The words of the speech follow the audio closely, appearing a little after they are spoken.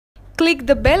Click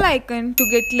the bell icon to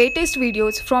get latest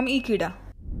videos from Ekeeda.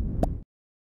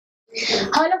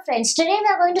 Hello friends, today we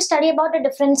are going to study about the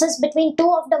differences between two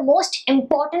of the most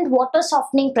important water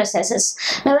softening processes.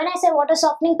 Now when I say water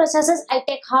softening processes, I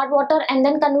take hard water and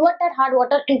then convert that hard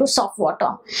water into soft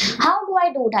water. How do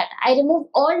I do that? I remove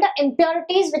all the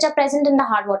impurities which are present in the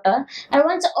hard water, and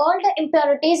once all the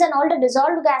impurities and all the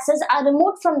dissolved gases are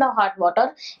removed from the hard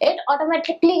water, it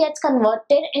automatically gets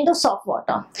converted into soft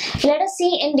water. Let us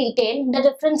see in detail the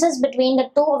differences between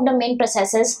the two of the main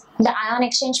processes, the ion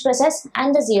exchange process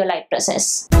and the zeolite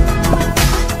process.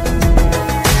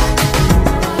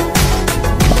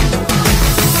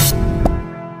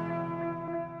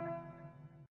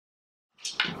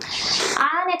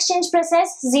 Ion exchange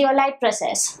process, zeolite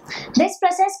process. This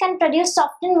process can produce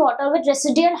softened water with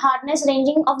residual hardness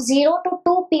ranging of 0 to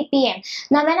 2 ppm.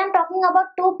 Now when I'm talking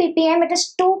about 2 ppm, it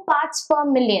is 2 parts per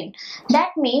million. That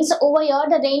means over here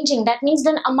the ranging, that means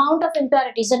the amount of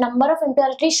impurities, the number of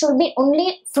impurities should be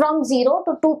only from 0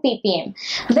 to 2 ppm.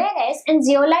 Whereas in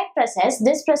zeolite process,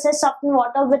 this process soften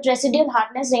water with residual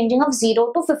hardness ranging of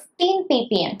 0 to 15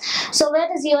 ppm. So where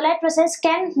the zeolite process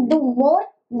can do more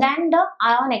than the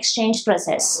ion exchange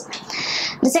process.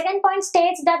 The second point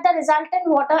states that the resultant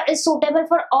water is suitable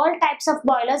for all types of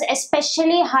boilers,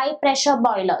 especially high pressure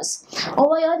boilers.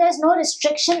 Over here there is no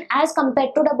restriction as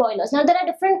compared to the boilers. Now there are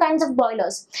different kinds of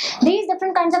boilers. These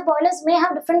different kinds of boilers may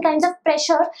have different kinds of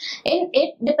pressure in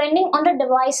it depending on the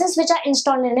devices which are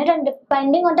installed in it and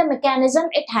depending on the mechanism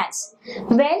it has.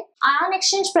 Well, ion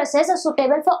exchange process is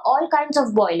suitable for all kinds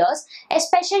of boilers,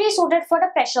 especially suited for the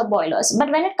pressure boilers.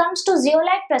 But when it comes to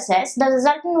zeolite process, the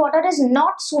resultant water is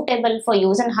not suitable for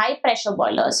use in high pressure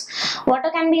boilers. Water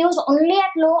can be used only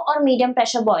at low or medium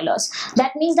pressure boilers.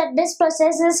 That means that this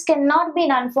processes cannot be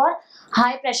done for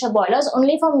high pressure boilers,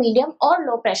 only for medium or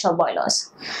low pressure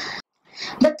boilers.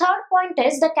 The third point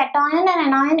is the cation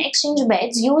and anion exchange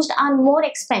beds used are more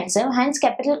expensive, hence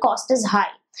capital cost is high.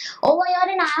 Over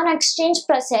here in ion exchange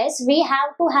process, we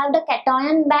have to have the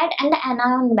cation bed and the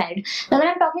anion bed. Now when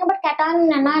I'm talking about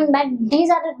cation and anion bed, these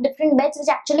are the different beds which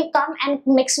actually come and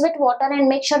mix with water and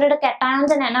make sure that the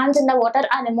cations and anions in the water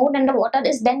are removed and the water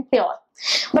is then pure.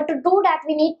 But to do that,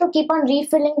 we need to keep on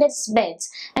refilling these beds,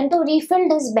 and to refill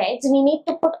these beds we need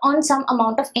to put on some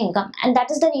amount of income, and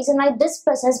that is the reason why this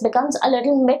process becomes a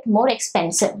little bit more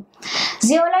expensive.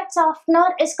 Zeolite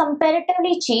softener is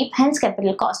comparatively cheap, hence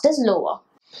capital cost is lower.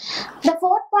 The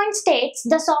fourth point states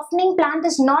the softening plant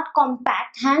is not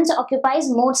compact, hence occupies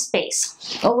more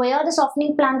space. Over here the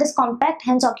softening plant is compact,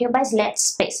 hence occupies less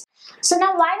space. So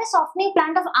now why the softening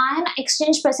plant of ion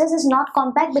exchange process is not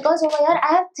compact? Because over here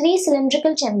I have three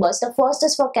cylindrical chambers. The first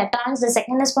is for cations, the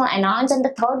second is for anions, and the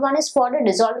third one is for the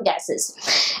dissolved gases.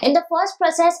 In the first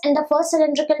process, in the first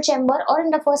cylindrical chamber or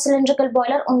in the first cylindrical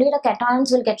boiler, only the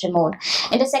cations will get removed.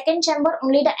 In the second chamber,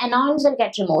 only the anions will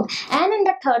get removed. And in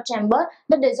the third chamber,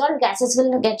 the dissolved gases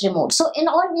will get removed. So in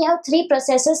all we have three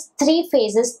processes, three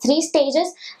phases, three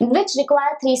stages which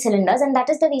require three cylinders, and that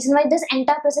is the reason why this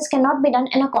entire process cannot be done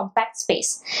in a compact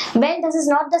space. Well, this is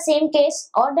not the same case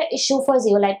or the issue for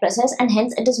zeolite process, and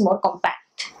hence it is more compact.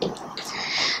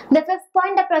 The fifth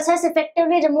point, the process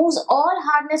effectively removes all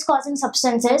hardness causing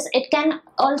substances. It can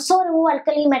also remove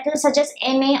alkali metals such as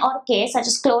Na or K, such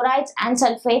as chlorides and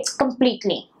sulfates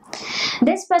completely.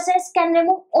 This process can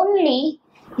remove only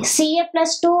Ca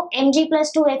plus 2, Mg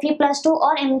plus 2, Fe plus 2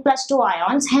 or M plus 2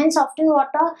 ions. Hence often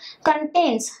water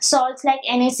contains salts like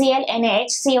NaCl, NaH,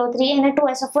 CO3,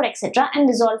 Na2SO4 etc. in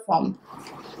dissolved form.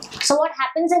 So what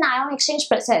happens in ion exchange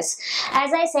process?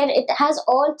 As I said, it has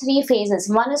all three phases.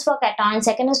 One is for cation,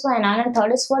 second is for anion, and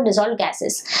third is for dissolved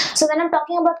gases. So when I'm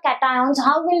talking about cations,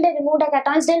 how will they remove the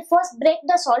cations? They'll first break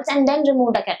the salts and then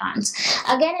remove the cations.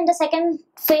 Again in the second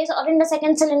phase or in the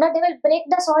second cylinder, they will break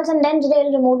the salts and then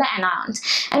they'll remove the anions.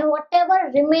 And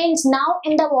whatever remains now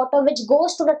in the water which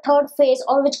goes to the third phase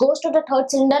or which goes to the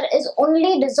third cylinder is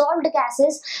only dissolved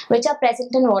gases which are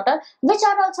present in water, which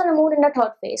are also removed in the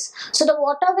third phase. So the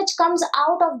water which comes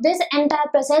out of this entire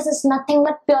process is nothing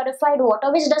but purified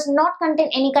water which does not contain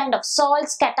any kind of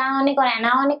salts, cationic or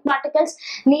anionic particles,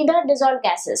 neither dissolved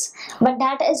gases. But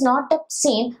that is not the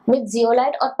same with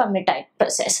zeolite or permitite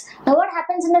process. Now what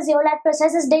happens in the zeolite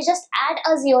process is they just add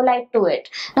a zeolite to it.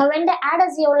 Now when they add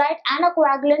a zeolite and a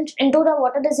coagulant into the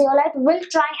water, the zeolite will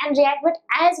try and react with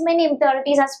as many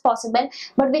impurities as possible,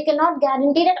 but we cannot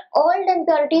guarantee that all the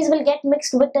impurities will get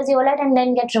mixed with the zeolite and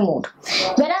then get removed.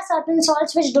 There are certain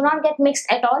salts which do not get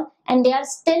mixed at all and they are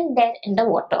still there in the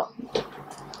water.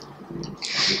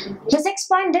 The sixth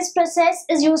point, this process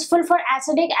is useful for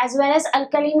acidic as well as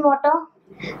alkaline water.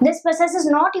 This process is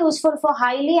not useful for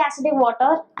highly acidic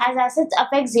water as acids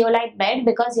affect zeolite bed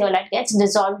because zeolite gets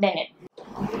dissolved in it.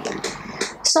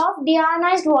 Soft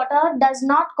deionized water does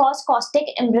not cause caustic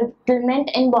embrittlement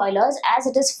in boilers as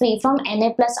it is free from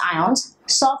Na plus ions.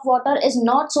 Soft water is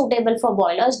not suitable for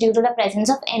boilers due to the presence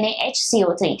of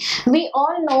NaHCO3. We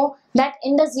all know that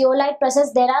in the zeolite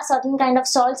process there are certain kind of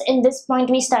salts. In this point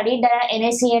we studied there are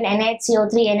NaCl,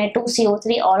 NaHCO3,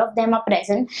 Na2CO3, all of them are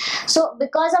present. So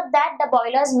because of that the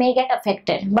boilers may get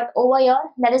affected, but over here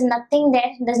there is nothing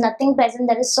there, there is nothing present.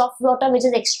 There is soft water which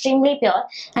is extremely pure,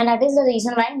 and that is the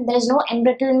reason why there is no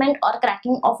embrittlement or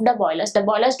cracking of the boilers. The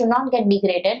boilers do not get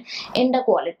degraded in the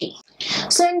quality.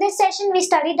 So in this session we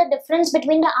studied the difference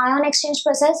between the ion exchange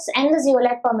process and the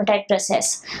zeolite permatite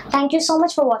process. Thank you so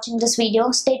much for watching this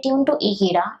video. Stay tuned to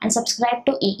Ekeeda and subscribe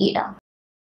to Ekeeda.